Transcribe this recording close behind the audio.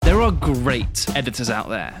There are great editors out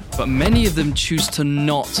there, but many of them choose to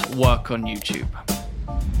not work on YouTube.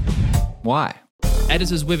 Why?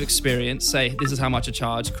 Editors with experience say, this is how much I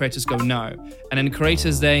charge. Creators go, no. And then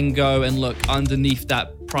creators then go and look underneath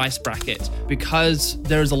that price bracket because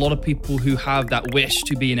there's a lot of people who have that wish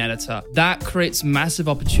to be an editor. That creates massive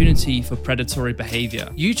opportunity for predatory behavior.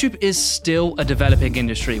 YouTube is still a developing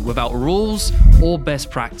industry without rules or best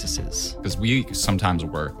practices. Because we sometimes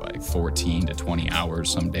work like 14 to 20 hours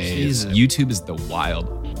some days. Jesus. YouTube is the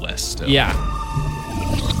Wild West still. Yeah.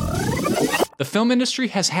 The film industry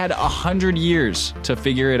has had 100 years to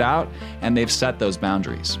figure it out, and they've set those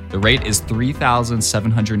boundaries. The rate is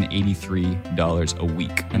 $3,783 a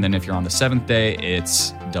week. And then if you're on the 7th day,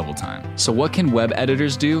 it's double time. So what can web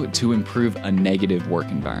editors do to improve a negative work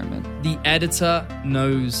environment? The editor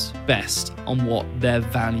knows best on what their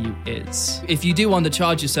value is. If you do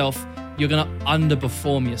undercharge yourself, you're going to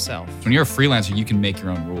underperform yourself. When you're a freelancer, you can make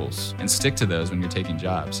your own rules and stick to those when you're taking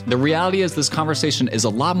jobs. The reality is this conversation is a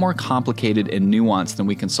lot more complicated and nuanced than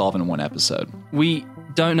we can solve in one episode. We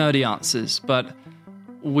don't know the answers, but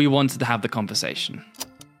we wanted to have the conversation.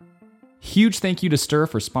 Huge thank you to Stir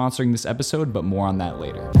for sponsoring this episode, but more on that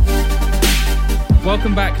later.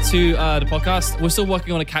 Welcome back to the podcast. We're still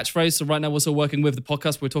working on a catchphrase, so right now we're still working with the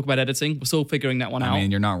podcast. We talk about editing. We're still figuring that one out. I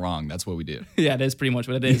mean, you're not wrong. That's what we do. Yeah, that's pretty much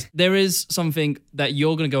what it is. There is something that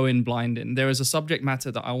you're going to go in blind in. There is a subject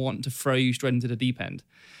matter that I want to throw you straight into the deep end.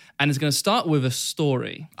 And it's going to start with a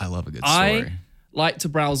story. I love a good story. I like to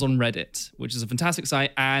browse on Reddit, which is a fantastic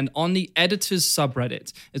site. And on the editors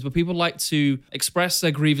subreddit is where people like to express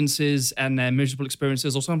their grievances and their miserable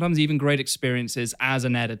experiences, or sometimes even great experiences as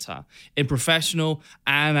an editor, in professional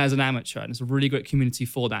and as an amateur. And it's a really great community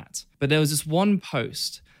for that. But there was this one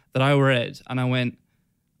post that I read and I went,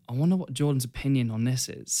 I wonder what Jordan's opinion on this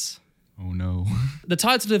is. Oh no. The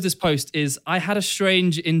title of this post is, I had a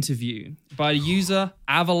strange interview by the user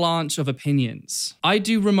Avalanche of Opinions. I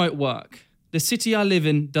do remote work. The city I live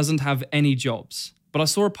in doesn't have any jobs, but I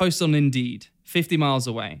saw a post on Indeed, 50 miles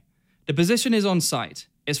away. The position is on site.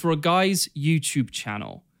 It's for a guy's YouTube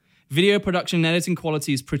channel. Video production and editing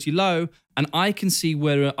quality is pretty low, and I can see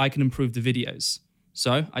where I can improve the videos.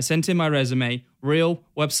 So I sent in my resume, reel,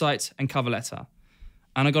 website, and cover letter.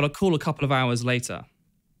 And I got a call a couple of hours later.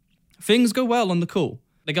 Things go well on the call.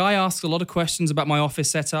 The guy asked a lot of questions about my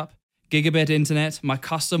office setup, gigabit internet, my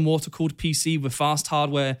custom water-cooled PC with fast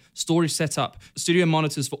hardware, storage setup, studio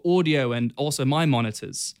monitors for audio, and also my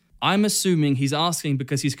monitors. I'm assuming he's asking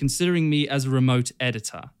because he's considering me as a remote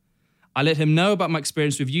editor. I let him know about my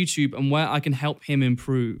experience with YouTube and where I can help him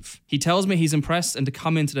improve. He tells me he's impressed and to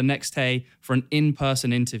come into the next day for an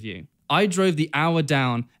in-person interview. I drove the hour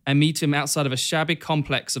down and meet him outside of a shabby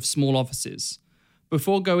complex of small offices.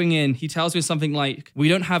 Before going in, he tells me something like, we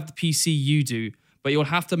don't have the PC you do, but you'll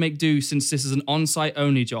have to make do since this is an on-site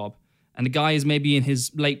only job, and the guy is maybe in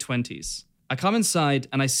his late 20s. I come inside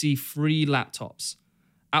and I see 3 laptops.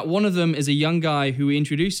 At one of them is a young guy who he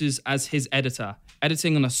introduces as his editor,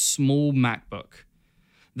 editing on a small MacBook.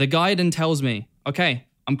 The guy then tells me, okay,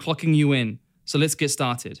 I'm clocking you in, so let's get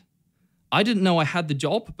started. I didn't know I had the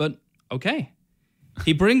job, but okay.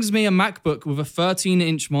 He brings me a MacBook with a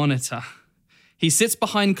 13-inch monitor. He sits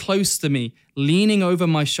behind close to me, leaning over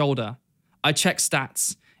my shoulder. I check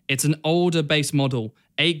stats. It's an older base model,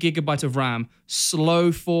 8GB of RAM, slow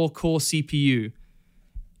 4-core CPU.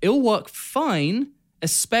 It'll work fine,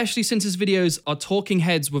 especially since his videos are talking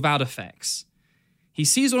heads without effects. He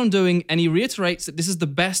sees what I'm doing and he reiterates that this is the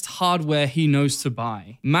best hardware he knows to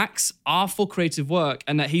buy. Macs are for creative work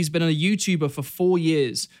and that he's been a YouTuber for 4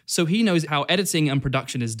 years, so he knows how editing and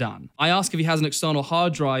production is done. I ask if he has an external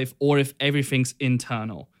hard drive or if everything's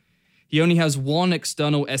internal. He only has one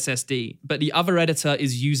external SSD, but the other editor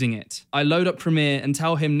is using it. I load up Premiere and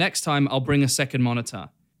tell him next time I'll bring a second monitor.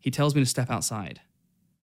 He tells me to step outside.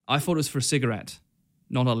 I thought it was for a cigarette,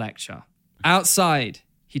 not a lecture. Outside,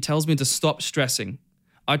 he tells me to stop stressing.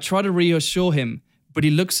 I try to reassure him, but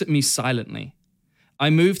he looks at me silently. I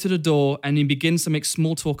move to the door and he begins to make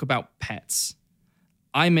small talk about pets.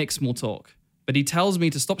 I make small talk, but he tells me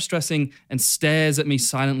to stop stressing and stares at me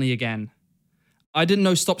silently again. I didn't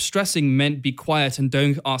know stop stressing meant be quiet and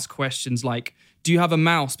don't ask questions like, do you have a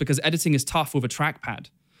mouse? Because editing is tough with a trackpad.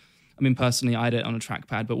 I mean, personally, I edit on a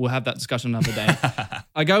trackpad, but we'll have that discussion another day.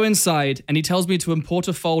 I go inside and he tells me to import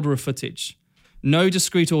a folder of footage. No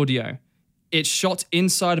discrete audio. It's shot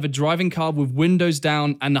inside of a driving car with windows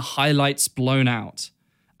down and the highlights blown out.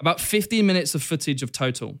 About 15 minutes of footage of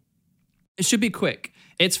total. It should be quick.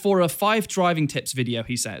 It's for a 5 driving tips video,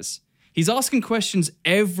 he says. He's asking questions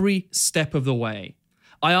every step of the way.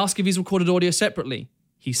 I ask if he's recorded audio separately.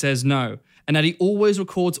 He says no. And and that he always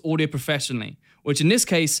records audio professionally, which in this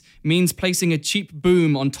case means placing a cheap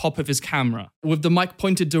boom on top of his camera, with the mic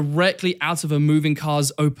pointed directly out of a moving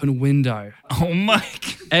car's open window. Oh my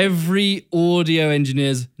God. Every audio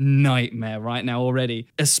engineer's nightmare right now already,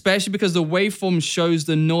 especially because the waveform shows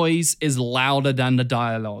the noise is louder than the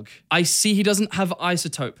dialogue. I see he doesn't have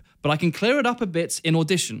isotope, but I can clear it up a bit in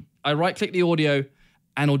Audition. I right-click the audio,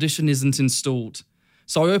 and Audition isn't installed.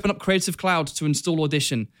 So I open up Creative Cloud to install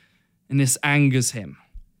Audition, and this angers him.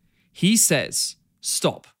 He says,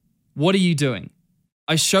 "Stop. What are you doing?"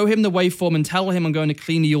 I show him the waveform and tell him I'm going to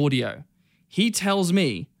clean the audio. He tells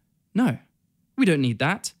me, "No, we don't need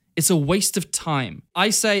that. It's a waste of time." I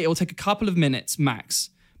say it will take a couple of minutes max,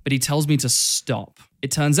 but he tells me to stop.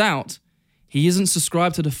 It turns out he isn't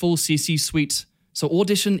subscribed to the full CC suite, so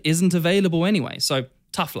Audition isn't available anyway, so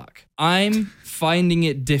tough luck. I'm finding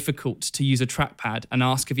it difficult to use a trackpad and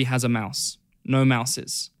ask if he has a mouse. No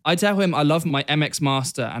mouses. I tell him I love my MX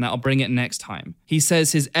Master and I'll bring it next time. He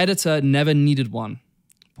says his editor never needed one.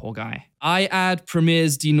 Poor guy. I add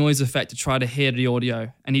Premiere's denoise effect to try to hear the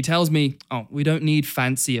audio, and he tells me, "Oh, we don't need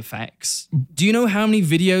fancy effects." Do you know how many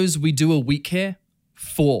videos we do a week here?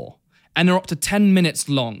 4. And they're up to 10 minutes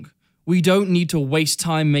long. We don't need to waste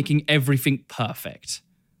time making everything perfect.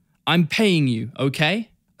 I'm paying you,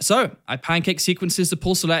 okay? So I pancake sequences to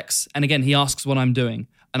pull selects, and again, he asks what I'm doing,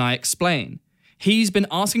 and I explain. He's been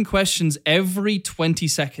asking questions every 20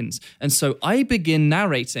 seconds, and so I begin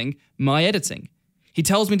narrating my editing. He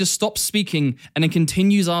tells me to stop speaking and then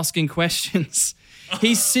continues asking questions.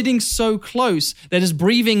 He's sitting so close that his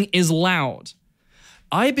breathing is loud.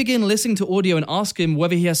 I begin listening to audio and ask him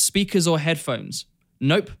whether he has speakers or headphones.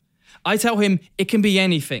 Nope. I tell him it can be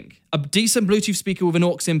anything. A decent Bluetooth speaker with an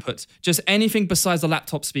aux input, just anything besides the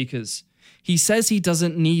laptop speakers. He says he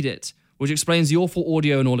doesn't need it, which explains the awful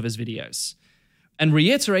audio in all of his videos, and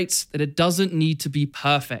reiterates that it doesn't need to be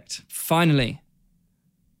perfect. Finally,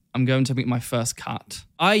 I'm going to make my first cut.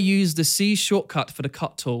 I use the C shortcut for the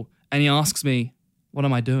cut tool, and he asks me, what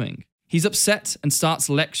am I doing? He's upset and starts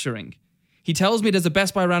lecturing. He tells me there's a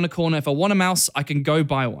Best Buy around the corner. If I want a mouse, I can go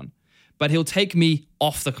buy one. But he'll take me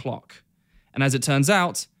off the clock. And as it turns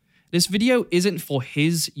out, this video isn't for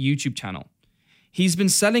his YouTube channel. He's been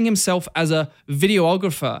selling himself as a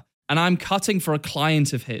videographer, and I'm cutting for a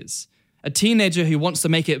client of his, a teenager who wants to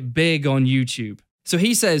make it big on YouTube. So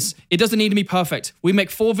he says, it doesn't need to be perfect. We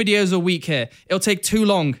make 4 videos a week here. It'll take too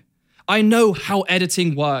long. I know how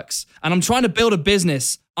editing works, and I'm trying to build a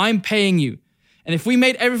business. I'm paying you. And if we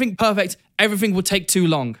made everything perfect, everything would take too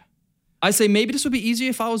long. I say maybe this would be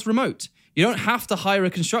easier if I was remote. You don't have to hire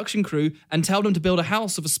a construction crew and tell them to build a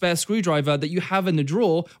house with a spare screwdriver that you have in the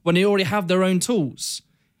drawer when they already have their own tools.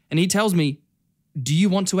 And he tells me, do you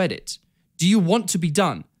want to edit? Do you want to be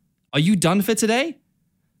done? Are you done for today?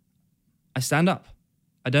 I stand up.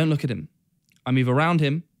 I don't look at him. I move around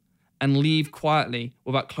him and leave quietly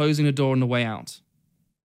without closing the door on the way out.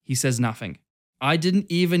 He says nothing. I didn't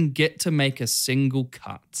even get to make a single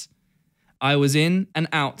cut. I was in and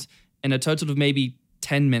out in a total of maybe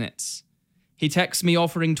 10 minutes. He texts me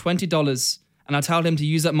offering $20, and I tell him to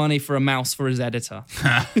use that money for a mouse for his editor.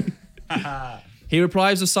 He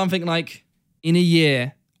replies with something like, in a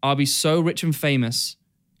year, I'll be so rich and famous,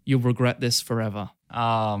 you'll regret this forever.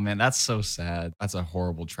 Oh, man, that's so sad. That's a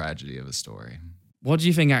horrible tragedy of a story. What do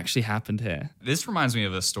you think actually happened here? This reminds me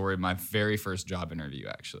of a story of my very first job interview,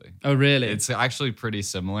 actually. Oh, really? It's actually pretty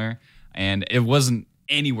similar, and it wasn't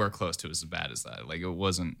anywhere close to as bad as that. Like, it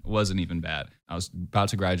wasn't even bad. I was about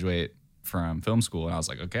to graduate from film school, and I was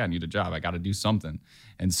like, okay, I need a job. I got to do something.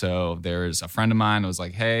 And so there's a friend of mine who was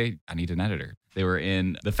like, hey, I need an editor. They were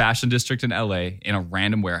in the fashion district in LA in a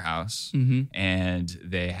random warehouse, and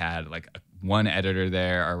they had like one editor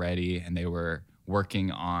there already, and they were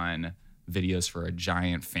working on videos for a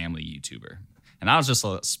giant family YouTuber. And I was just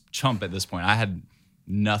a chump at this point. I had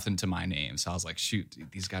nothing to my name. So I was like, shoot,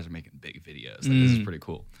 dude, these guys are making big videos. Like, this is pretty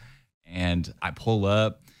cool. And I pull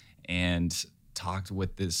up and talked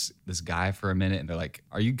with this guy for a minute, and they're like,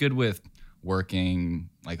 are you good with working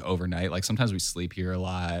like overnight? Like, sometimes we sleep here a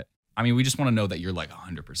lot. I mean, we just want to know that you're like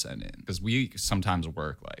 100% in, because we sometimes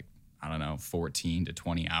work like, I don't know, 14 to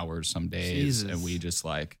 20 hours some days. Jesus. And we just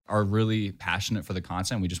like are really passionate for the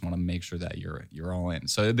content. We just want to make sure that you're all in.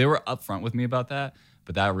 So they were upfront with me about that,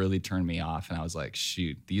 but that really turned me off. And I was like,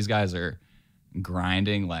 shoot, these guys are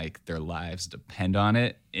grinding like their lives depend on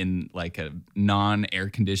it in like a non-air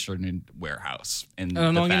conditioned warehouse in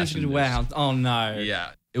the fashion warehouse. Oh no.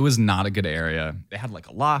 Yeah. It was not a good area. They had like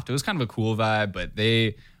a loft. It was kind of a cool vibe, but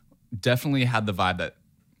they definitely had the vibe that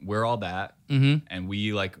we're all that, and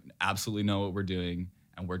we like absolutely know what we're doing,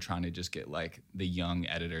 and we're trying to just get like the young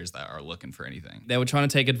editors that are looking for anything. They were trying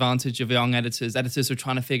to take advantage of young editors. Editors were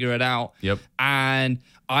trying to figure it out. Yep. And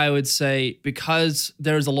I would say because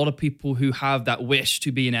there's a lot of people who have that wish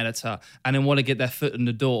to be an editor and then want to get their foot in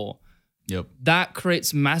the door, Yep. that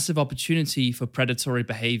creates massive opportunity for predatory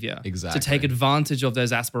behavior. Exactly. To take advantage of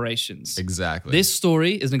those aspirations. Exactly. This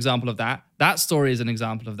story is an example of that. That story is an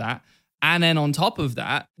example of that. And then on top of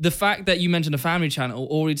that, the fact that you mentioned a family channel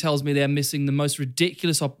already tells me they're missing the most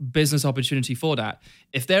ridiculous business opportunity for that.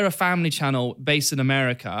 If they're a family channel based in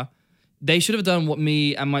America, they should have done what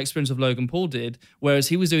me and my experience of Logan Paul did, whereas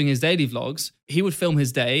he was doing his daily vlogs. He would film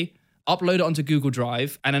his day, upload it onto Google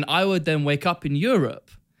Drive, and then I would then wake up in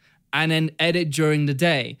Europe and then edit during the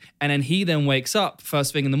day. And then he then wakes up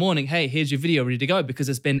first thing in the morning, hey, here's your video ready to go because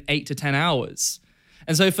it's been 8 to 10 hours.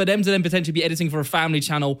 And so for them to then potentially be editing for a family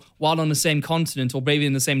channel while on the same continent or maybe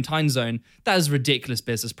in the same time zone, that is ridiculous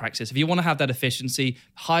business practice. If you want to have that efficiency,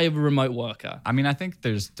 hire a remote worker. I mean, I think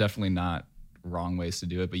there's definitely not wrong ways to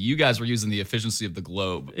do it, but you guys were using the efficiency of the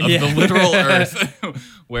globe, of the literal earth,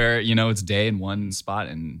 where, you know, it's day in one spot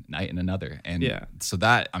and night in another. And so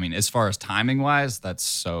that, I mean, as far as timing wise, that's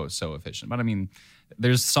so efficient. But I mean,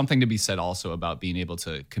 there's something to be said also about being able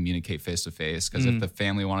to communicate face to face, because if the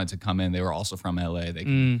family wanted to come in, they were also from LA, they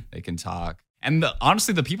can talk. And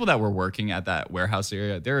honestly, the people that were working at that warehouse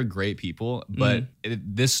area, they're great people. But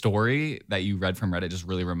this story that you read from Reddit just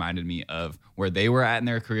really reminded me of where they were at in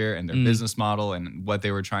their career and their business model and what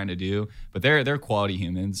they were trying to do. But they're quality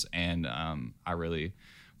humans, and I really,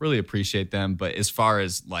 really appreciate them. But as far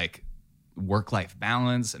as like work-life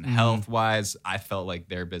balance and health-wise, I felt like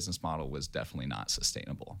their business model was definitely not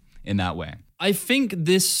sustainable in that way. I think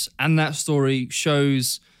this and that story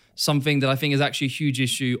shows something that I think is actually a huge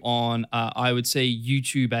issue on, I would say,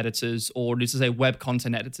 YouTube editors, or just to say web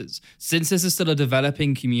content editors. Since this is still a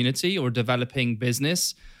developing community or developing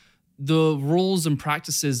business, the rules and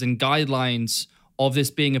practices and guidelines of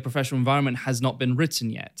this being a professional environment has not been written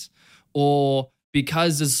yet. Or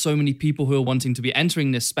because there's so many people who are wanting to be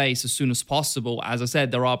entering this space as soon as possible, as I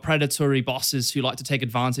said, there are predatory bosses who like to take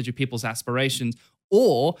advantage of people's aspirations.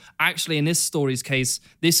 Or actually, in this story's case,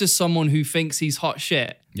 this is someone who thinks he's hot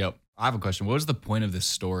shit. Yep. I have a question. What was the point of this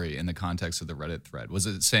story in the context of the Reddit thread? Was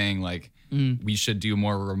it saying like, we should do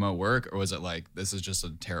more remote work? Or was it like, this is just a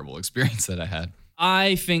terrible experience that I had?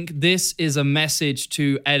 I think this is a message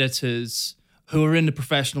to editors who are in the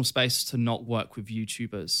professional space to not work with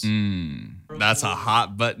YouTubers. That's a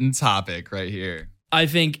hot button topic right here. I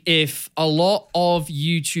think if a lot of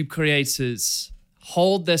YouTube creators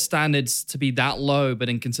hold their standards to be that low, but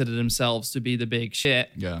then consider themselves to be the big shit,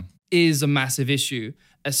 is a massive issue,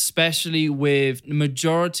 especially with the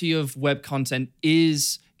majority of web content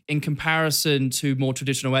is, in comparison to more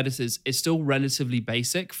traditional editors, is still relatively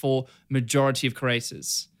basic for majority of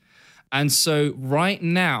creators. And so right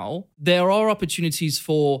now, there are opportunities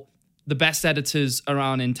for the best editors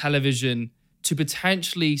around in television to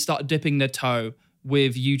potentially start dipping their toe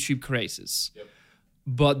with YouTube creators. Yep.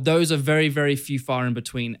 But those are very, very few far in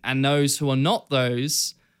between. And those who are not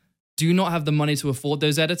those do not have the money to afford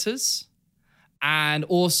those editors, and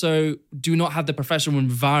also do not have the professional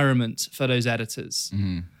environment for those editors.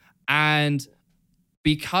 And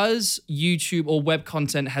because YouTube or web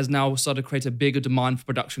content has now started to create a bigger demand for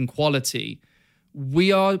production quality,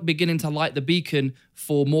 we are beginning to light the beacon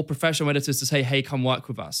for more professional editors to say, hey, come work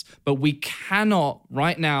with us. But we cannot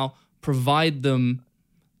right now provide them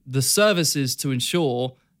the services to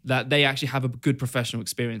ensure that they actually have a good professional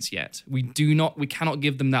experience yet. We cannot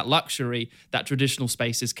give them that luxury that traditional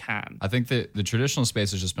spaces can. I think that the traditional space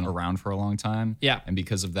has just been around for a long time. Yeah. And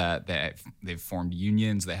because of that, they've formed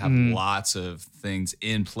unions. They have lots of things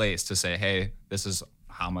in place to say, hey, this is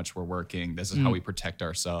how much we're working. This is how we protect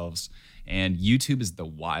ourselves. And YouTube is the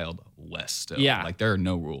Wild West still. Yeah. Like there are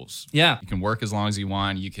no rules. Yeah. You can work as long as you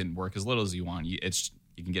want. You can work as little as you want.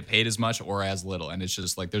 You can get paid as much or as little. And it's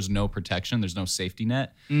just like there's no protection. There's no safety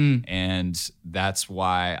net. And that's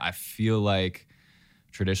why I feel like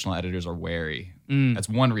traditional editors are wary. That's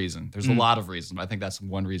one reason. There's a lot of reasons, but I think that's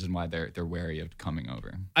one reason why they're wary of coming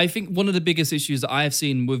over. I think one of the biggest issues that I have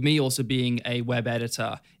seen with me also being a web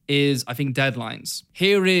editor is, I think, deadlines.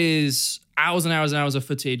 Here is hours and hours and hours of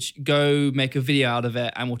footage. Go make a video out of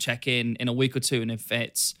it and we'll check in a week or two. And if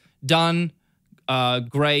it's done,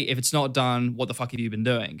 great. If it's not done, what the fuck have you been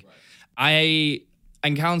doing? Right. I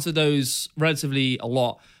encounter those relatively a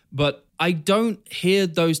lot, but I don't hear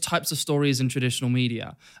those types of stories in traditional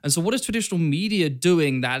media. And so what is traditional media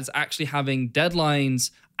doing that is actually having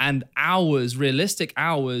deadlines and hours, realistic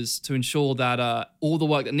hours, to ensure that all the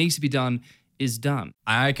work that needs to be done is done.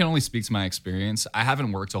 I can only speak to my experience. I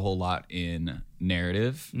haven't worked a whole lot in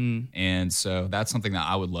narrative. And so that's something that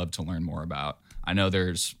I would love to learn more about. I know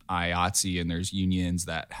there's IATSE and there's unions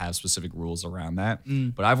that have specific rules around that.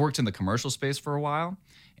 But I've worked in the commercial space for a while.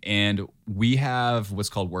 And we have what's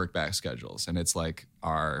called work back schedules. And it's like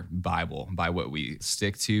our Bible by what we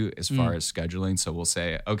stick to as far as scheduling. So we'll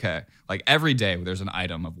say, okay, like every day there's an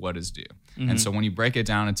item of what is due. And so when you break it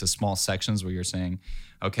down into small sections where you're saying,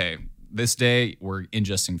 okay, this day we're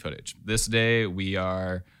ingesting footage. This day we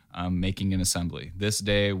are making an assembly. This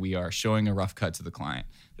day we are showing a rough cut to the client.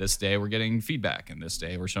 This day we're getting feedback, and this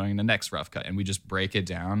day we're showing the next rough cut. And we just break it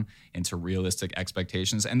down into realistic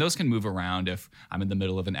expectations. And those can move around. If I'm in the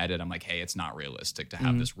middle of an edit, I'm like, hey, it's not realistic to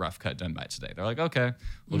have this rough cut done by today. They're like, okay,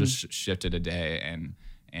 we'll just shift it a day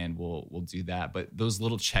and we'll do that. But those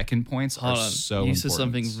little check-in points are so important. You said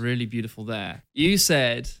something really beautiful there. You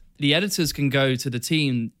said the editors can go to the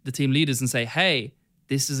team leaders and say, hey,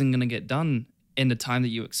 this isn't going to get done in the time that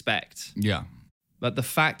you expect. Yeah. But the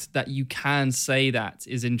fact that you can say that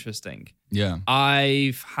is interesting. Yeah.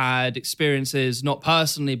 I've had experiences, not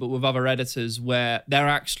personally, but with other editors, where they're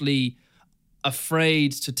actually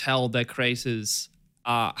afraid to tell their creators,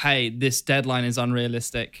 hey, this deadline is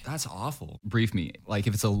unrealistic. That's awful. Brief me. Like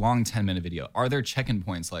if it's a long 10-minute video, are there check-in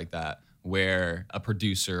points like that where a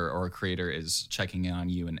producer or a creator is checking in on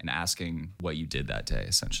you and asking what you did that day,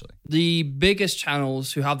 essentially? The biggest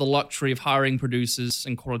channels who have the luxury of hiring producers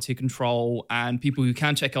and quality control and people who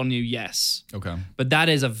can check on you, yes. Okay. But that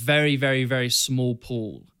is a very, very, very small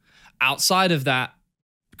pool. Outside of that,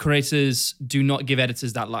 creators do not give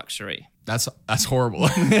editors that luxury. That's horrible.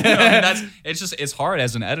 It's hard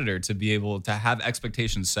as an editor to be able to have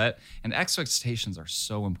expectations set, and expectations are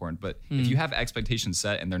so important. But if you have expectations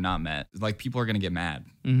set and they're not met, like people are going to get mad.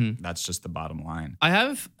 That's just the bottom line. I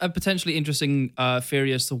have a potentially interesting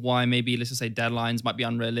theory as to why maybe, let's just say, deadlines might be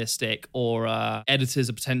unrealistic or editors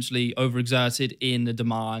are potentially overexerted in the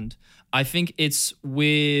demand. I think it's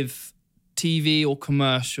with TV or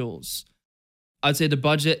commercials. I'd say the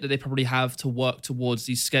budget that they probably have to work towards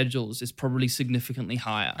these schedules is probably significantly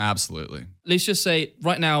higher. Absolutely. Let's just say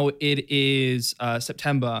right now it is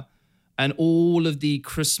September and all of the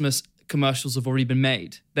Christmas commercials have already been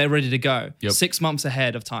made. They're ready to go 6 months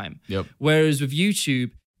ahead of time. Yep. Whereas with YouTube,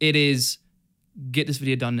 it is get this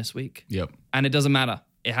video done this week. Yep. And it doesn't matter.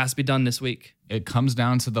 It has to be done this week. It comes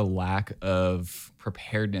down to the lack of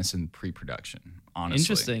preparedness in pre-production, honestly.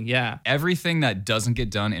 Interesting, yeah. Everything that doesn't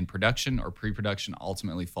get done in production or pre-production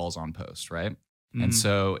ultimately falls on post, right? And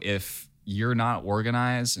so if you're not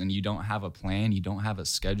organized and you don't have a plan, you don't have a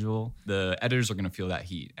schedule, the editors are going to feel that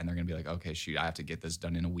heat and they're going to be like, okay, shoot, I have to get this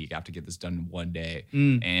done in a week. I have to get this done in one day.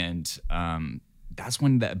 And that's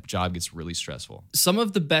when that job gets really stressful. Some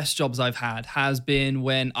of the best jobs I've had has been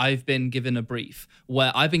when I've been given a brief,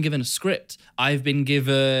 where I've been given a script. I've been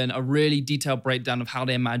given a really detailed breakdown of how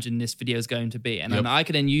they imagine this video is going to be. And then I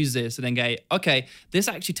can then use this and then go, okay, this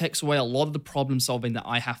actually takes away a lot of the problem solving that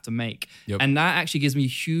I have to make. And that actually gives me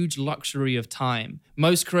huge luxury of time.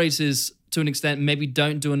 Most creators, to an extent, maybe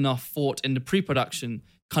don't do enough thought in the pre-production,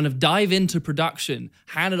 kind of dive into production,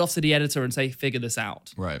 hand it off to the editor and say, figure this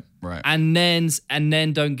out. Right. And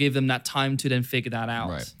then don't give them that time to then figure that out.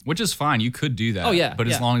 Right. Which is fine. You could do that. Oh, yeah. But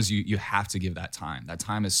as long as you have to give that time. That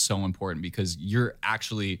time is so important because you're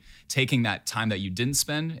actually taking that time that you didn't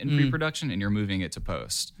spend in pre-production and you're moving it to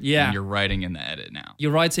post. Yeah. And you're writing in the edit now.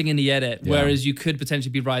 You're writing in the edit, whereas you could potentially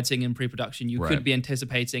be writing in pre-production. You could be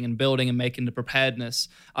anticipating and building and making the preparedness.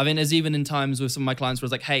 I mean, there's even in times with some of my clients where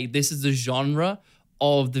it's like, hey, this is the genre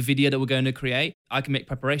of the video that we're going to create. I can make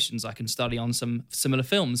preparations. I can study on some similar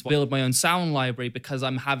films, build my own sound library because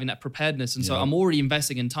I'm having that preparedness. And so I'm already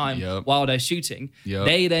investing in time while they're shooting.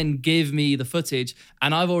 They then give me the footage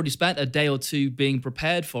and I've already spent a day or two being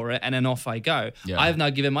prepared for it and then off I go. I've now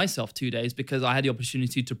given myself 2 days because I had the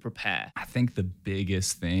opportunity to prepare. I think the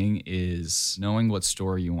biggest thing is knowing what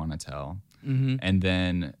story you want to tell and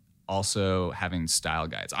then also having style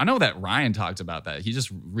guides. I know that Ryan talked about that. He just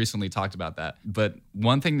recently talked about that. But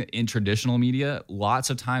one thing that in traditional media, lots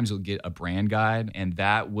of times you'll get a brand guide and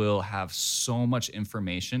that will have so much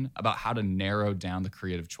information about how to narrow down the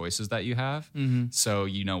creative choices that you have. So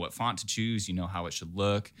you know what font to choose, you know how it should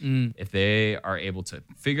look. If they are able to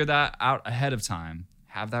figure that out ahead of time,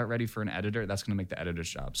 have that ready for an editor, that's going to make the editor's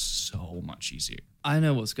job so much easier. I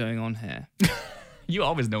know what's going on here. You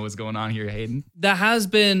always know what's going on here, Hayden. There has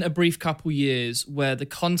been a brief couple years where the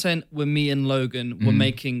content where me and Logan were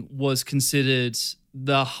making was considered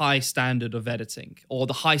the high standard of editing or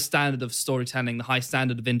the high standard of storytelling, the high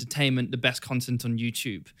standard of entertainment, the best content on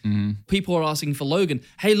YouTube. People are asking for Logan,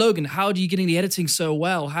 hey Logan, how do you getting the editing so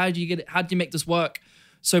well? How do you make this work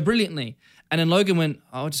so brilliantly? And then Logan went,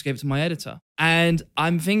 I just gave it to my editor. And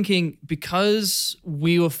I'm thinking, because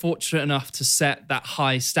we were fortunate enough to set that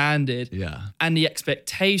high standard and the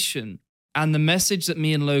expectation and the message that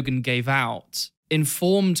me and Logan gave out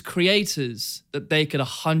informed creators that they could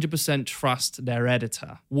 100% trust their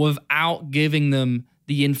editor without giving them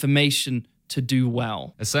the information to do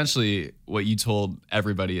well. Essentially, what you told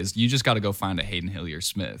everybody is you just got to go find a Hayden Hillier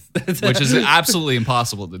Smith, which is absolutely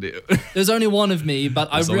impossible to do. There's only one of me, but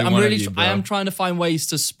I am trying to find ways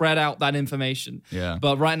to spread out that information. Yeah.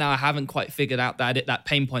 But right now, I haven't quite figured out that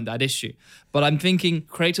pain point, that issue. But I'm thinking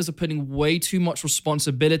creators are putting way too much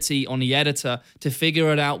responsibility on the editor to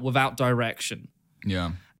figure it out without direction.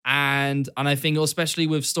 Yeah. And I think especially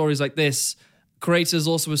with stories like this, creators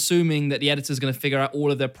also assuming that the editor is going to figure out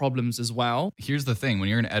all of their problems as well. Here's the thing. When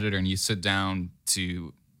you're an editor and you sit down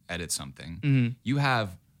to edit something, you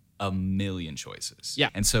have a million choices. Yeah.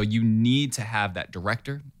 And so you need to have that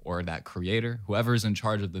director or that creator, whoever is in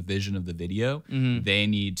charge of the vision of the video, they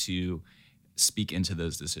need to speak into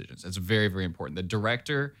those decisions. It's very, very important. The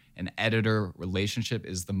director and editor relationship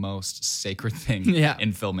is the most sacred thing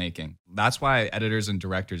in filmmaking. That's why editors and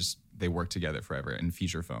directors, they work together forever in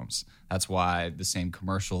feature films. That's why the same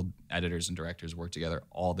commercial editors and directors work together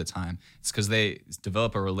all the time. It's because they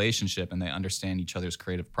develop a relationship and they understand each other's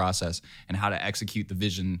creative process and how to execute the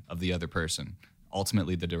vision of the other person.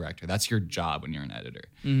 Ultimately, the director. That's your job when you're an editor.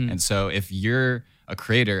 And so if you're a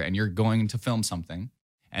creator and you're going to film something,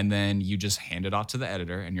 and then you just hand it off to the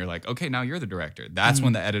editor and you're like, okay, now you're the director. That's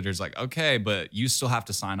when the editor's like, okay, but you still have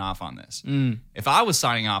to sign off on this. If I was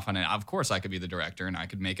signing off on it, of course I could be the director and I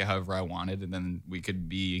could make it however I wanted and then we could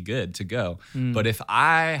be good to go. But if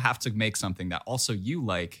I have to make something that also you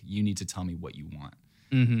like, you need to tell me what you want.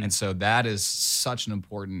 And so that is such an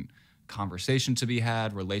important conversation to be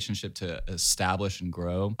had, relationship to establish and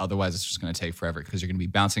grow. Otherwise, it's just going to take forever because you're going to be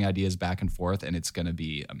bouncing ideas back and forth and it's going to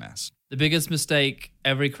be a mess. The biggest mistake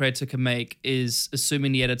every creator can make is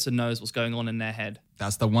assuming the editor knows what's going on in their head.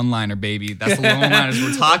 That's the one-liner, baby. That's the one-liners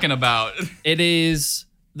we're talking about. It is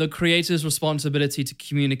the creator's responsibility to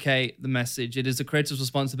communicate the message. It is the creator's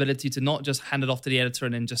responsibility to not just hand it off to the editor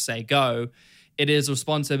and then just say, go. It is the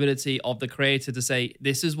responsibility of the creator to say,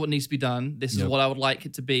 this is what needs to be done. This is what I would like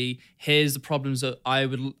it to be. Here's the problems that I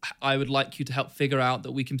would like you to help figure out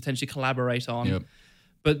that we can potentially collaborate on.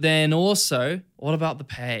 But then also, what about the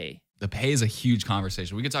pay? The pay is a huge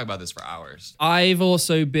conversation. We could talk about this for hours. I've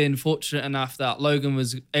also been fortunate enough that Logan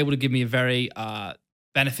was able to give me a very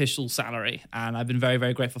beneficial salary, and I've been very,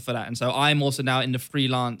 very grateful for that. And so I'm also now in the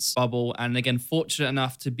freelance bubble, and again, fortunate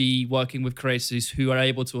enough to be working with creators who are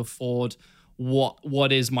able to afford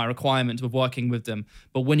what is my requirement with working with them.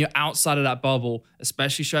 But when you're outside of that bubble,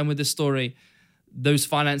 especially shown with this story, those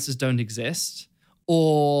finances don't exist,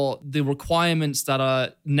 or the requirements that are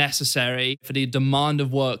necessary for the demand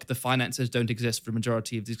of work, the finances don't exist for the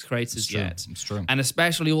majority of these creators yet. It's true. And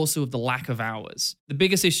especially also with the lack of hours. The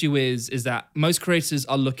biggest issue is that most creators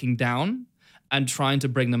are looking down and trying to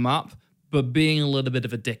bring them up, but being a little bit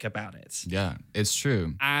of a dick about it. Yeah, it's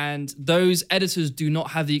true. And those editors do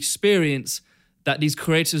not have the experience that these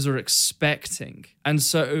creators are expecting. And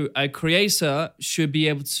so a creator should be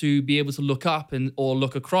able to look up or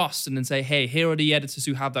look across and then say, hey, here are the editors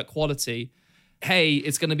who have that quality. Hey,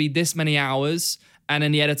 it's going to be this many hours. And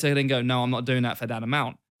then the editor then go, no, I'm not doing that for that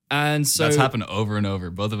amount. And so that's happened over and over.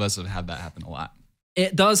 Both of us have had that happen a lot.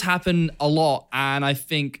 It does happen a lot. And I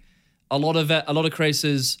think a lot of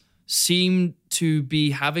creators seem to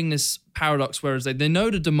be having this paradox, whereas they know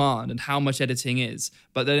the demand and how much editing is,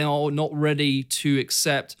 but they're not ready to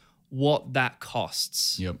accept what that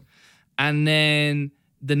costs. Yep. And then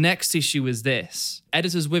the next issue is this.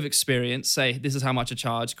 Editors with experience say, this is how much I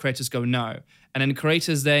charge. Creators go, no. And then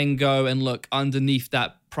creators then go and look underneath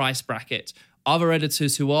that price bracket. Other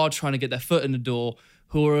editors who are trying to get their foot in the door,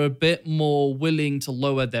 who are a bit more willing to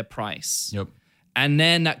lower their price. Yep. And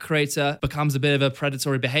then that creator becomes a bit of a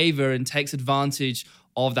predatory behavior and takes advantage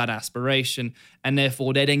of that aspiration. And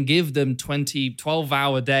therefore, they then give them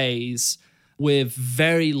 12-hour days with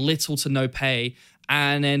very little to no pay.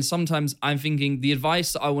 And then sometimes I'm thinking the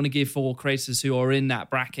advice that I want to give for creators who are in that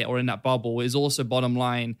bracket or in that bubble is also bottom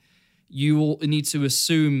line. You will need to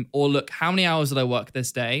assume or look, how many hours did I work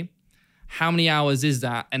this day? How many hours is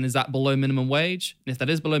that? And is that below minimum wage? And if that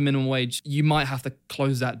is below minimum wage, you might have to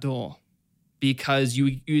close that door. Because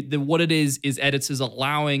what it is editors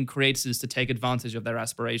allowing creators to take advantage of their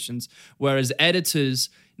aspirations, whereas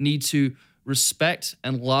editors need to respect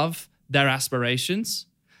and love their aspirations,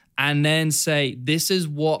 and then say, this is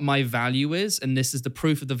what my value is, and this is the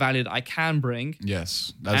proof of the value that I can bring.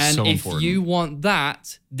 Yes, that's and so if important. you want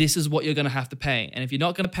that, this is what you're going to have to pay. And if you're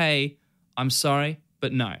not going to pay, I'm sorry,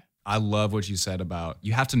 but no. I love what you said about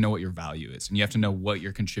you have to know what your value is, and you have to know what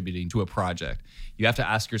you're contributing to a project. You have to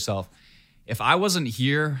ask yourself, if I wasn't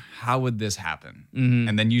here, how would this happen?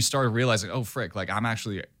 And then you start realizing, oh, frick, like I'm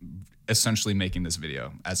actually essentially making this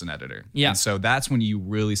video as an editor. Yeah. And so that's when you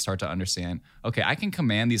really start to understand, okay, I can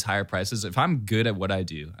command these higher prices. If I'm good at what I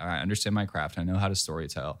do, I understand my craft, I know how to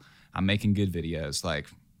storytell, I'm making good videos, like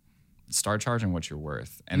start charging what you're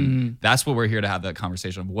worth. And that's what we're here to have that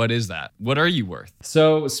conversation of. What is that? What are you worth?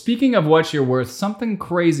 So, speaking of what you're worth, something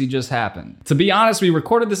crazy just happened. To be honest, we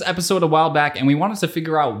recorded this episode a while back and we wanted to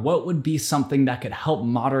figure out what would be something that could help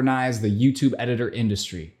modernize the YouTube editor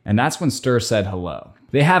industry. And that's when Stir said hello.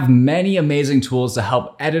 They have many amazing tools to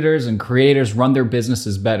help editors and creators run their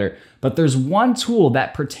businesses better, but there's one tool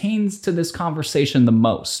that pertains to this conversation the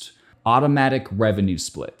most: automatic revenue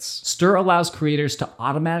splits. Stir allows creators to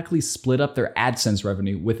automatically split up their AdSense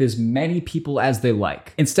revenue with as many people as they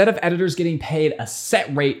like. Instead of editors getting paid a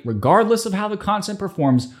set rate regardless of how the content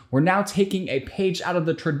performs, we're now taking a page out of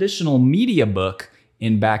the traditional media book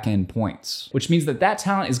in back-end points, which means that that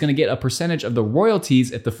talent is going to get a percentage of the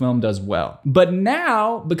royalties if the film does well. But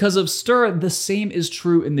now, because of Stir, the same is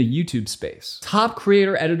true in the YouTube space. Top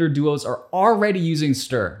creator-editor duos are already using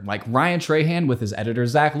Stir, like Ryan Trahan with his editor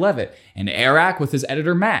Zach Levitt, and Arak with his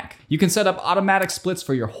editor Mac. You can set up automatic splits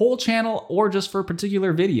for your whole channel or just for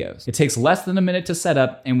particular videos. It takes less than a minute to set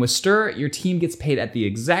up, and with Stir, your team gets paid at the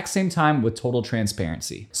exact same time with total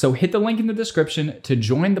transparency. So hit the link in the description to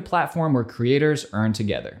join the platform where creators earn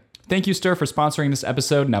together. Thank you, Stir, for sponsoring this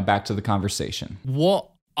episode. Now back to the conversation. What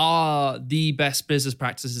are the best business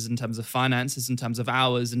practices in terms of finances, in terms of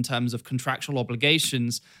hours, in terms of contractual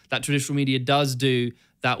obligations that traditional media does do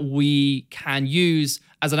that we can use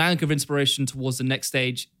as an anchor of inspiration towards the next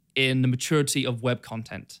stage in the maturity of web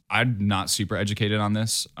content? I'm not super educated on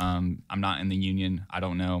this. I'm not in the union. I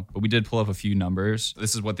don't know. But we did pull up a few numbers.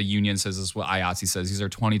 This is what the union says. This is what IATSE says. These are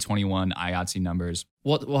 2021 IATSE numbers.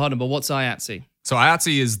 Hold on, but what's IATSE? So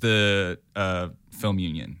IATSE is the film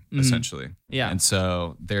union, essentially. Yeah. And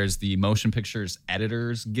so there's the Motion Pictures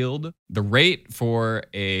Editors Guild. The rate for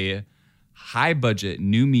a high budget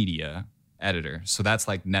new media editor, so that's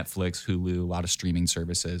like Netflix, Hulu, a lot of streaming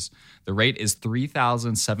services, the rate is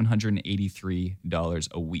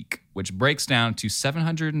 $3,783 a week, which breaks down to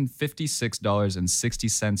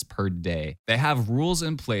 $756.60 per day. They have rules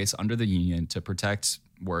in place under the union to protect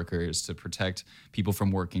workers, to protect people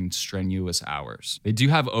from working strenuous hours. They do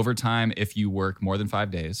have overtime if you work more than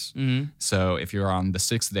 5 days. So if you're on the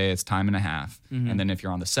 6th day, it's time and a half. And then if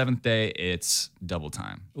you're on the 7th day, it's double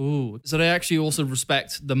time. Ooh, so they actually also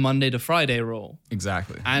respect the Monday to Friday rule.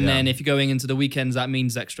 Exactly. And Yeah. then if you're going into the weekends, that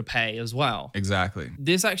means extra pay as well. Exactly.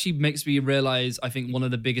 This actually makes me realize, I think one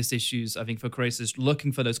of the biggest issues, I think, for creators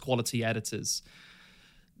looking for those quality editors,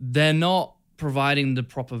 they're not providing the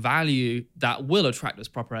proper value that will attract those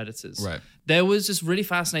proper editors. Right. There was this really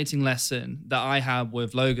fascinating lesson that I had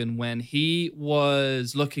with Logan when he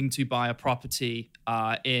was looking to buy a property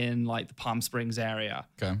in like the Palm Springs area.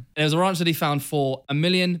 Okay. There was a ranch that he found for $1.1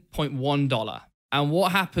 million. And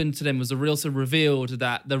what happened to them was the realtor revealed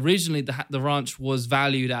that originally the ranch was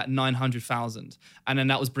valued at $900,000. And then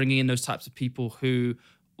that was bringing in those types of people who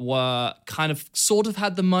were kind of sort of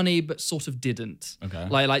had the money, but sort of didn't. Okay.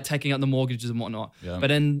 Like taking out the mortgages and whatnot. Yeah. But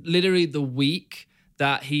then literally the week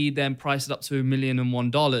that he then priced it up to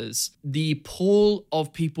 $1,001,001, the pool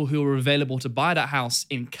of people who were available to buy that house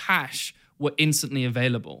in cash were instantly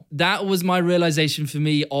available. That was my realization for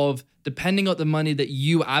me of depending on the money that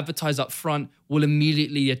you advertise up front will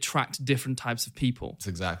immediately attract different types of people. That's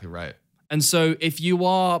exactly right. And so if you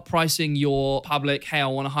are pricing your public, hey, I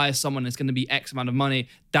want to hire someone that's going to be X amount of money,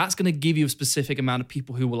 that's going to give you a specific amount of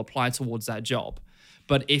people who will apply towards that job.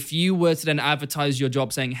 But if you were to then advertise your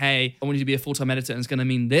job saying, hey, I want you to be a full-time editor and it's going to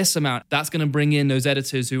mean this amount, that's going to bring in those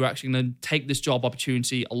editors who are actually going to take this job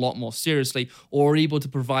opportunity a lot more seriously or are able to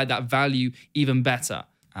provide that value even better.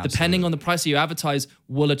 Absolutely. Depending on the price that you advertise,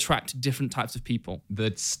 will attract different types of people.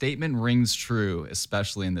 The statement rings true,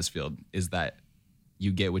 especially in this field, is that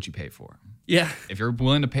you get what you pay for. Yeah. If you're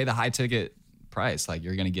willing to pay the high ticket price, like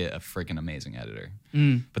you're going to get a freaking amazing editor.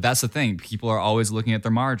 But that's the thing. People are always looking at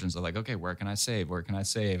their margins. They're like, okay, where can I save? Where can I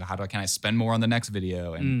save? Can I spend more on the next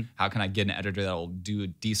video? And how can I get an editor that will do a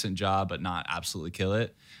decent job but not absolutely kill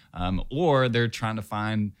it? Or they're trying to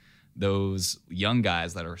find those young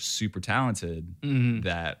guys that are super talented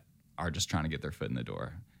that are just trying to get their foot in the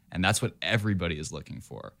door. And that's what everybody is looking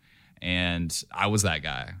for. And I was that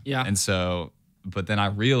guy. Yeah. And so, but then I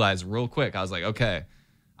realized real quick, I was like, okay,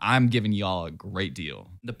 I'm giving y'all a great deal.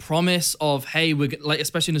 The promise of, hey, we're like,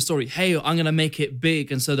 especially in the story, hey, I'm going to make it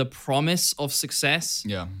big. And so the promise of success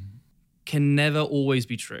Yeah. can never always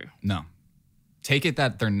be true. No. Take it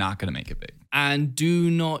that they're not going to make it big. And do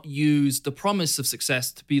not use the promise of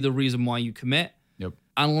success to be the reason why you commit. Yep.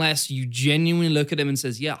 Unless you genuinely look at him and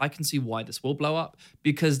says, yeah, I can see why this will blow up.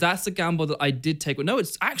 Because that's the gamble that I did take. No,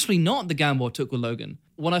 it's actually not the gamble I took with Logan.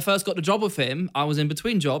 When I first got the job with him, I was in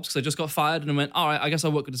between jobs because I just got fired and I went, all right, I guess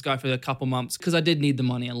I'll work with this guy for a couple months because I did need the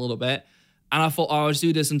money a little bit. And I thought, oh, I'll just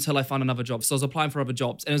do this until I find another job. So I was applying for other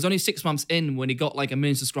jobs. And it was only 6 months in when he got like 1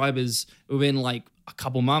 million subscribers within like a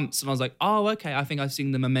couple months. And I was like, oh, okay, I think I've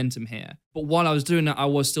seen the momentum here. But while I was doing that, I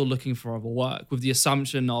was still looking for other work with the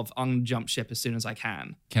assumption of I'm going to jump ship as soon as I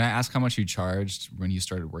can. Can I ask how much you charged when you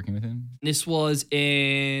started working with him? This was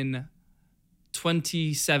in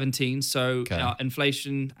 2017. So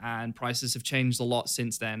inflation and prices have changed a lot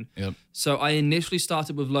since then. Yep. So I initially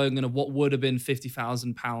started with Logan of what would have been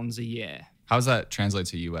 £50,000 a year. How does that translate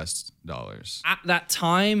to US dollars? At that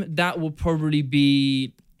time, that would probably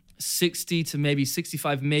be 60 to maybe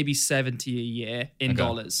 65, maybe 70 a year in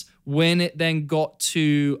dollars. When it then got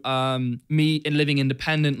to me in living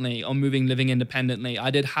independently or living independently,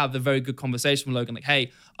 I did have a very good conversation with Logan, like,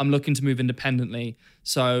 hey, I'm looking to move independently,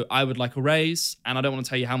 so I would like a raise. And I don't want to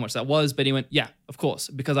tell you how much that was, but he went, yeah, of course,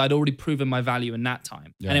 because I'd already proven my value in that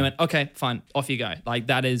time. Yeah. And he went, okay, fine, off you go. Like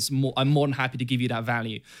that is more, I'm more than happy to give you that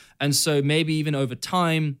value. And so maybe even over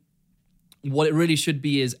time, what it really should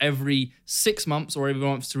be is every 6 months or every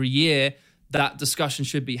month to a year, that discussion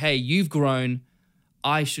should be, hey, you've grown,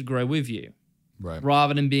 I should grow with you. Right.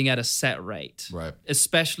 Rather than being at a set rate. Right.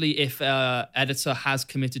 Especially if an editor has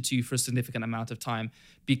committed to you for a significant amount of time,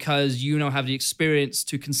 because you now have the experience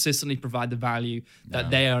to consistently provide the value that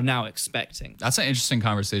they are now expecting. That's an interesting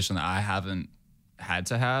conversation that I haven't had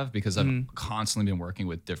to have because I've constantly been working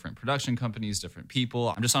with different production companies, different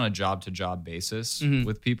people. I'm just on a job-to-job basis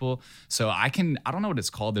with people. So I don't know what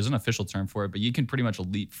it's called. There's an official term for it, but you can pretty much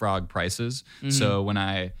leapfrog prices. So when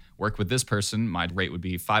I work with this person, my rate would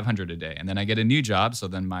be $500 a day. And then I get a new job. So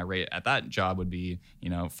then my rate at that job would be,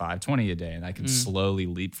 $520 a day. And I can slowly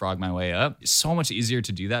leapfrog my way up. It's so much easier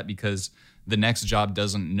to do that because the next job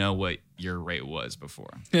doesn't know what your rate was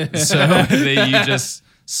before. So you just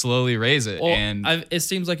slowly raise it. It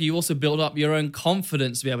seems like you also build up your own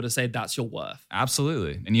confidence to be able to say that's your worth.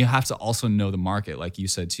 Absolutely. And you have to also know the market. Like you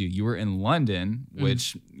said too, you were in London,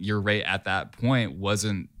 which your rate at that point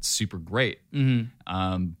wasn't super great.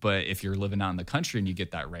 But if you're living out in the country and you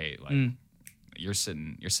get that rate, like you're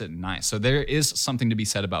sitting nice. So there is something to be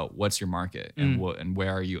said about what's your market and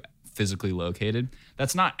where are you physically located.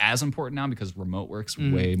 That's not as important now because remote work's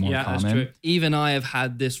way more common. That's true. Even I have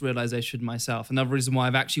had this realization myself. Another reason why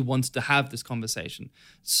I've actually wanted to have this conversation.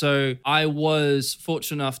 So I was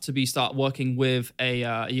fortunate enough to start working with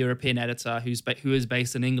a European editor who is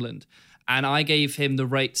based in England. And I gave him the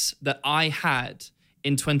rates that I had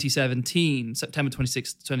in 2017, September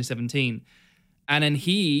 26th, 2017. And then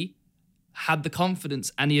he had the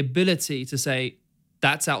confidence and the ability to say,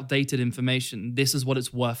 that's outdated information. This is what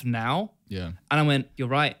it's worth now. Yeah. And I went, you're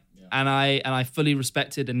right. Yeah. And I fully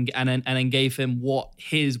respected and then gave him what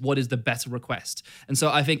is the better request. And so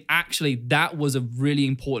I think actually that was a really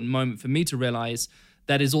important moment for me to realize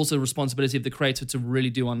that is also the responsibility of the creator to really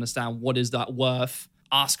do understand what is that worth,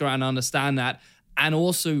 ask around and understand that, and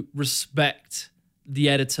also respect the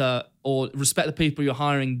editor or respect the people you're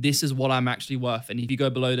hiring. This is what I'm actually worth. And if you go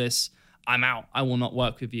below this, I'm out. I will not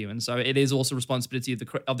work with you. And so it is also responsibility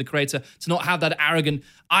of the creator to not have that arrogant,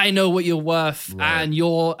 I know what you're worth and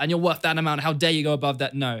you're worth that amount. How dare you go above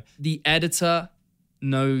that? No. The editor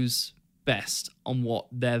knows best on what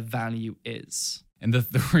their value is. And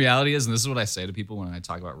the reality is, and this is what I say to people when I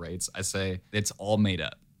talk about rates, I say it's all made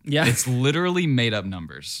up. Yeah. It's literally made up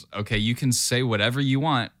numbers. Okay, you can say whatever you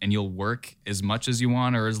want and you'll work as much as you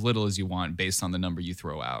want or as little as you want based on the number you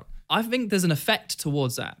throw out. I think there's an effect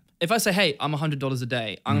towards that. If I say, hey, I'm $100 a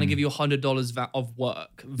day, I'm going to give you $100 of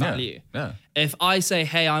work value. Yeah. If I say,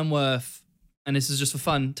 hey, I'm worth, and this is just for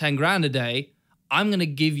fun, 10 grand a day, I'm going to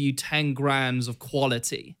give you 10 grams of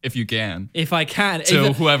quality. If you can. If I can.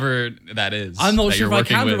 So whoever that is. I'm not sure if I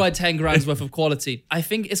can provide 10 grams worth of quality. I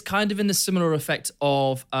think it's kind of in the similar effect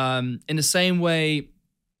of, in the same way,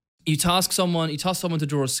 you task someone to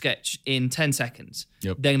draw a sketch in 10 seconds.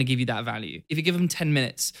 Yep. They're going to give you that value. If you give them 10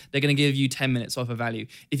 minutes, they're going to give you 10 minutes worth of value.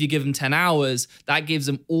 If you give them 10 hours, that gives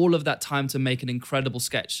them all of that time to make an incredible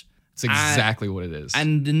sketch. It's exactly what it is.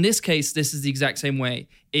 And in this case, this is the exact same way.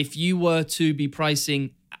 If you were to be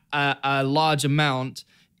pricing a large amount,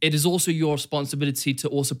 it is also your responsibility to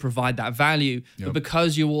also provide that value. But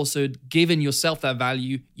because you're also giving yourself that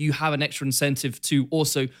value, you have an extra incentive to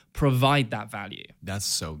also provide that value. That's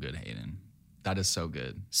so good, Hayden. That is so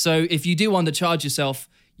good. So if you do undercharge yourself,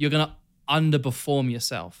 you're going to underperform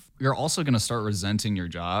yourself. You're also going to start resenting your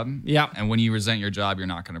job. Yeah. And when you resent your job, you're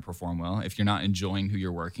not going to perform well. If you're not enjoying who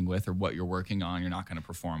you're working with or what you're working on, you're not going to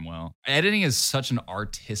perform well. Editing is such an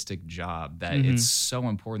artistic job that it's so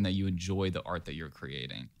important that you enjoy the art that you're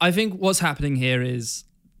creating. I think what's happening here is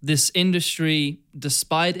this industry,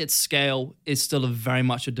 despite its scale, is still very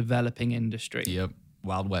much a developing industry. Yep.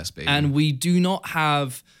 Wild West, baby. And we do not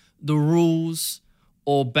have the rules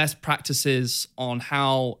or best practices on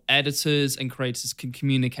how editors and creators can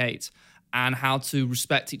communicate and how to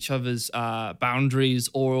respect each other's boundaries,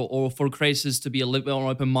 or for creators to be a little bit more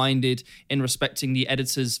open-minded in respecting the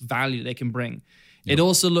editor's value they can bring. It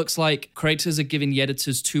also looks like creators are giving the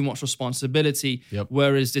editors too much responsibility,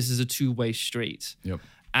 whereas this is a two-way street.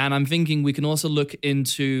 And I'm thinking we can also look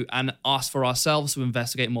into and ask for ourselves to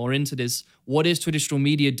investigate more into this. What is traditional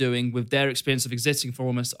media doing with their experience of existing for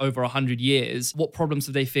almost over 100 years? What problems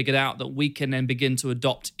have they figured out that we can then begin to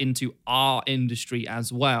adopt into our industry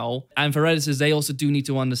as well? And for editors, they also do need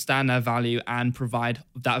to understand their value and provide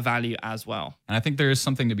that value as well. And I think there is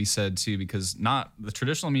something to be said too, because the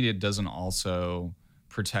traditional media doesn't also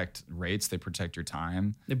protect rates, they protect your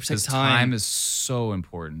time. They protect time. Time is so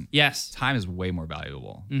important. Yes. Time is way more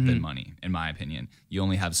valuable than money, in my opinion. You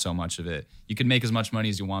only have so much of it. You can make as much money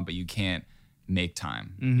as you want, but you can't make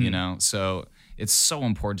time, you know? So it's so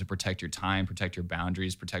important to protect your time, protect your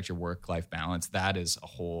boundaries, protect your work-life balance. That is a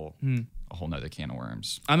whole nother can of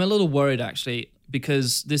worms. I'm a little worried actually,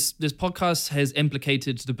 because this podcast has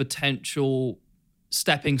implicated the potential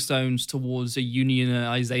stepping stones towards a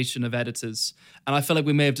unionization of editors. And I feel like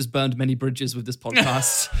we may have just burned many bridges with this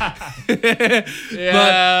podcast.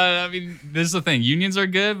 Yeah, I mean, this is the thing. Unions are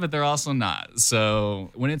good, but they're also not. So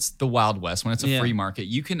when it's the Wild West, when it's a free market,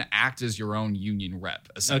 you can act as your own union rep,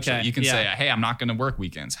 essentially. Okay, You can say, hey, I'm not going to work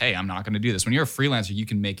weekends. Hey, I'm not going to do this. When you're a freelancer, you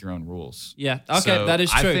can make your own rules. Yeah, okay, So that is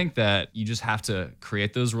true. I think that you just have to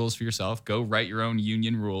create those rules for yourself. Go write your own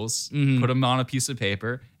union rules, put them on a piece of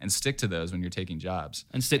paper, and stick to those when you're taking jobs.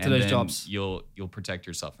 And stick to those then jobs. You'll protect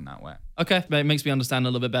yourself in that way. Okay, it makes me understand a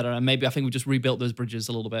little bit better. And maybe I think we just rebuilt those bridges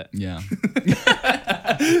a little bit. Yeah.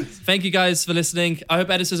 Thank you guys for listening. I hope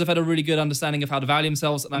editors have had a really good understanding of how to value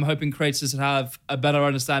themselves. And I'm hoping creators have a better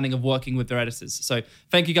understanding of working with their editors. So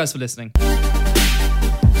thank you guys for listening.